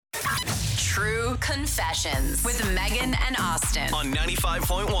True Confessions with Megan and Austin. On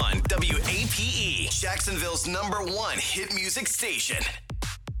 95.1 WAPE, Jacksonville's #1 hit music station.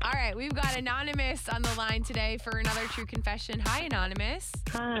 All right, we've got Anonymous on the line today for another True Confession. Hi, Anonymous.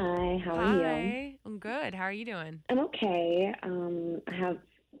 Hi, how are you? Hi, I'm good. How are you doing? I'm okay. I have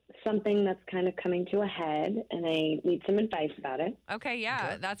something that's kind of coming to a head, and I need some advice about it. Okay, yeah,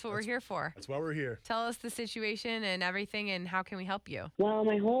 Okay. that's what we're here for. That's why we're here. Tell us the situation and everything, and how can we help you? Well,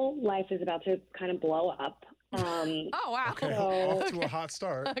 my whole life is about to kind of blow up. Oh, wow. Okay, So- off to a hot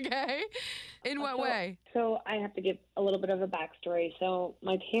start. Okay. In what So- way? So I have to give a little bit of a backstory. So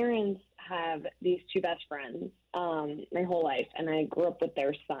my parents have these two best friends my whole life, and I grew up with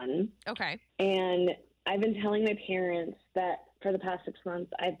their son. Okay. And I've been telling my parents that for the past 6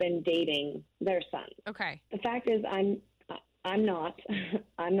 months I've been dating their son. Okay. The fact is, I'm not.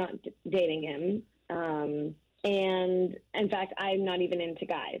 I'm not dating him. And in fact, I'm not even into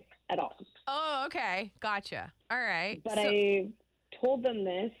guys at all. Oh, okay. Gotcha. All right. But So- I told them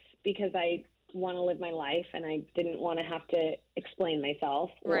this because I want to live my life, and I didn't want to have to explain myself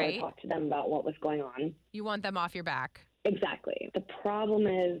or Right. talk to them about what was going on. you want them off your back. Exactly. The problem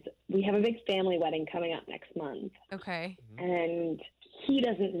is we have a big family wedding coming up next month, Okay. and he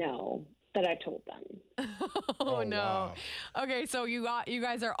doesn't know that I told them. Oh, no. Wow. Okay, so you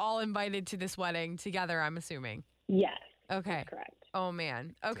guys are all invited to this wedding together, I'm assuming. Yes, Okay. that's correct. Oh,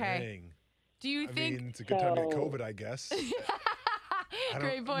 man. Okay. Dang. Do you I think... mean, it's a good time to get So- COVID, I guess.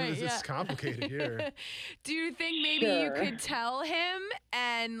 Great point. This yeah. is complicated here. Do you think maybe you Sure. could tell him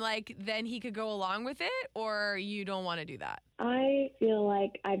and like then he could go along with it, or you don't want to do that? I feel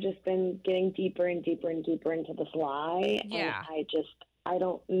like I've just been getting deeper and deeper and deeper into this lie. Yeah. And I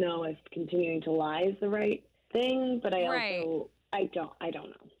don't know if continuing to lie is the right thing, but I Right. also, I don't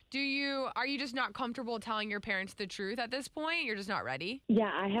know. Are you just not comfortable telling your parents the truth at this point? You're just not ready? Yeah,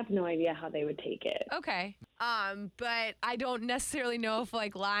 I have no idea how they would take it. Okay. But I don't necessarily know if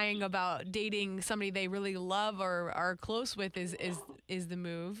like lying about dating somebody they really love or are close with is the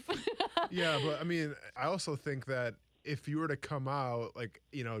move. Yeah, but I mean, I also think that if you were to come out, like,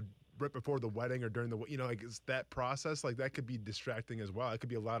 right before the wedding or during the, like it's that process, like that could be distracting as well. It could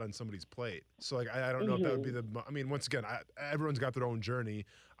be a lot on somebody's plate. So like, I don't know if that would be I mean, once again, everyone's got their own journey.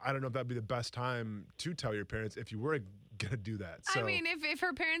 I don't know if that'd be the best time to tell your parents if you were gonna do that. So I mean, if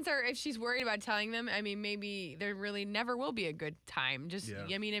her parents if she's worried about telling them, I mean, maybe there really never will be a good time. Just,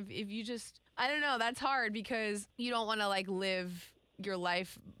 Yeah. I mean, if you just, I don't know, that's hard because you don't want to like live your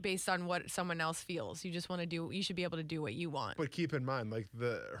life based on what someone else feels. You just want to you should be able to do what you want. But keep in mind, like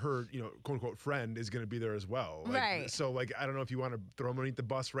her, quote unquote friend is going to be there as well. Like, Right. So like, I don't know if you want to throw him underneath the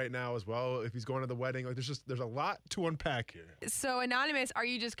bus right now as well. If he's going to the wedding, like there's a lot to unpack here. So Anonymous, are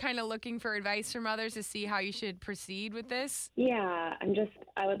you just kind of looking for advice from others to see how you should proceed with this? Yeah,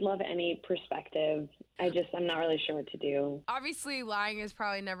 I would love any perspective. I'm not really sure what to do. Obviously lying is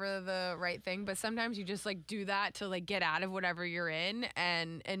probably never the right thing, but sometimes you just like do that to like get out of whatever you're in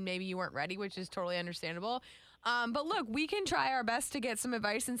and maybe you weren't ready, which is totally understandable. But look, we can try our best to get some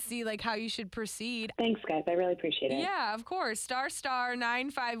advice and see like how you should proceed. Thanks, guys. I really appreciate it. Yeah, of course. Star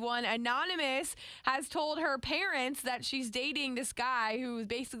 951 Anonymous has told her parents that she's dating this guy who's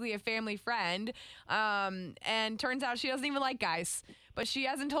basically a family friend. And turns out she doesn't even like guys. But she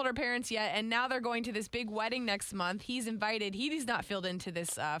hasn't told her parents yet, and now they're going to this big wedding next month. He's invited. He's not filled into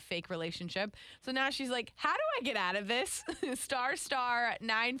this fake relationship. So now she's like, how do I get out of this? Star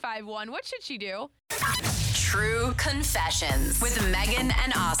 951. What should she do? True Confessions with Megan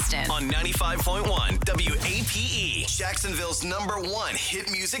and Austin. On 95.1 WAPE, Jacksonville's #1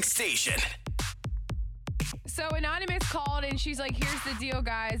 hit music station. So Anonymous called and she's like, here's the deal,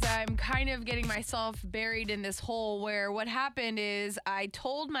 guys. I'm kind of getting myself buried in this hole where what happened is I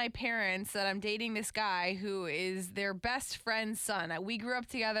told my parents that I'm dating this guy who is their best friend's son. We grew up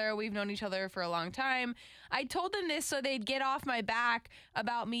together. We've known each other for a long time. I told them this so they'd get off my back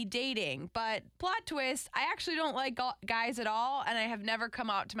about me dating. But plot twist, I actually don't like guys at all, and I have never come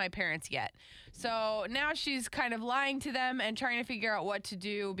out to my parents yet. So now she's kind of lying to them and trying to figure out what to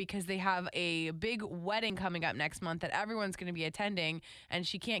do because they have a big wedding coming up next month that everyone's going to be attending, and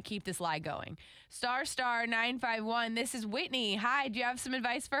she can't keep this lie going. Star 951, this is Whitney. Hi, do you have some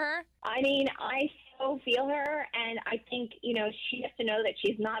advice for her? I mean, I so feel her, and I think, she has to know that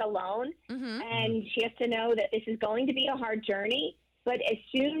she's not alone, and she has to know that this is going to be a hard journey, but as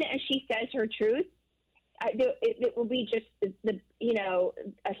soon as she says her truth, it will be just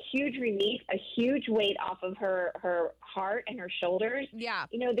a huge relief, a huge weight off of her heart and her shoulders. Yeah.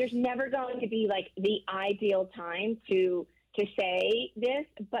 There's never going to be like the ideal time to say this,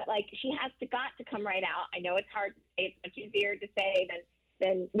 but like she got to come right out. I know it's hard to say. It's much easier to say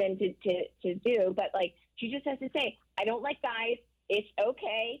than to do. But like, she just has to say, I don't like guys. It's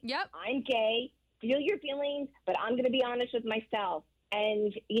okay. Yep. I'm gay. Feel your feelings, but I'm going to be honest with myself.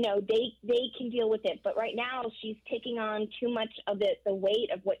 And, you know, they can deal with it. But right now, she's taking on too much of the weight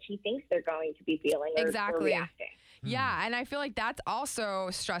of what she thinks they're going to be feeling or reacting. Yeah, and I feel like that's also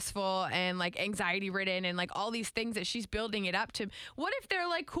stressful and like anxiety ridden and like all these things that she's building it up to. What if they're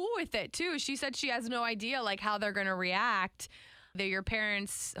like cool with it too? She said she has no idea like how they're going to react. That your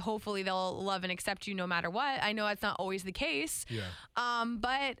parents, hopefully they'll love and accept you no matter what. I know that's not always the case. Yeah.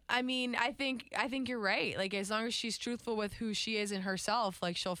 But I mean, I think you're right. Like as long as she's truthful with who she is and herself,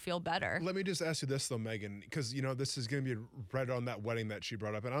 like she'll feel better. Let me just ask you this though, Megan, because you know this is going to be right on that wedding that she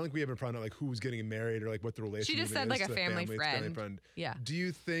brought up, and I don't think we haven't found out like who was getting married or like what the relationship. She just said is like a to family friend. friend. Yeah. Do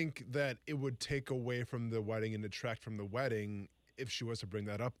you think that it would take away from the wedding and detract from the wedding if she was to bring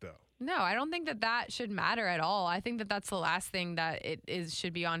that up though? No, I don't think that should matter at all. I think that that's the last thing that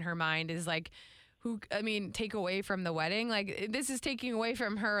should be on her mind is like, take away from the wedding. Like this is taking away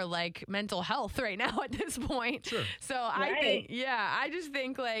from her like mental health right now at this point. Sure. So I just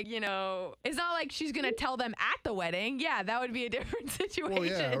think like, you know, it's not like she's going to tell them at the wedding. Yeah, that would be a different situation. Well,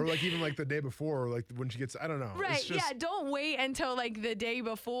 yeah, or like even like the day before or like when she gets, I don't know. Right, It's just, yeah, don't wait until like the day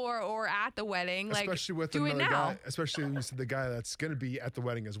before or at the wedding. Like, especially with do it another now. guy, especially when you said the guy that's going to be at the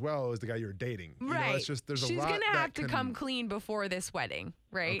wedding as well is the guy you're dating. You know, Right. it's just, there's She's a lot gonna have to that come clean before this wedding,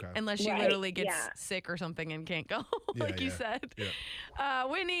 right? Okay. Unless she Right, literally gets yeah. sick or something and can't go, Yeah, like you yeah, said. yeah.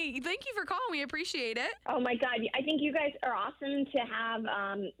 Whitney, thank you for calling. We appreciate it. Oh my God! I think you guys are awesome to have,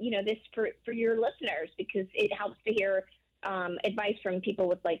 this for your listeners because it helps to hear advice from people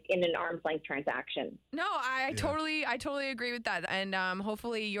with like in an arm's length transaction. No, I totally agree with that, and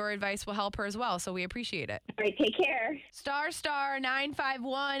hopefully your advice will help her as well. So we appreciate it. All right, take care. Star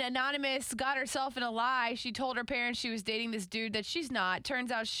 951 Anonymous got herself in a lie. She told her parents she was dating this dude that she's not.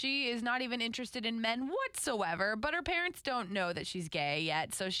 Turns out she is not even interested in men whatsoever, but her parents don't know that she's gay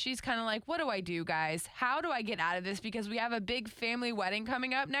yet. So she's kind of like, what do I do, guys? How do I get out of this? Because we have a big family wedding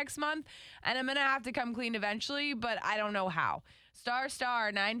coming up next month, and I'm going to have to come clean eventually, but I don't know how. Star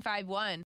 951.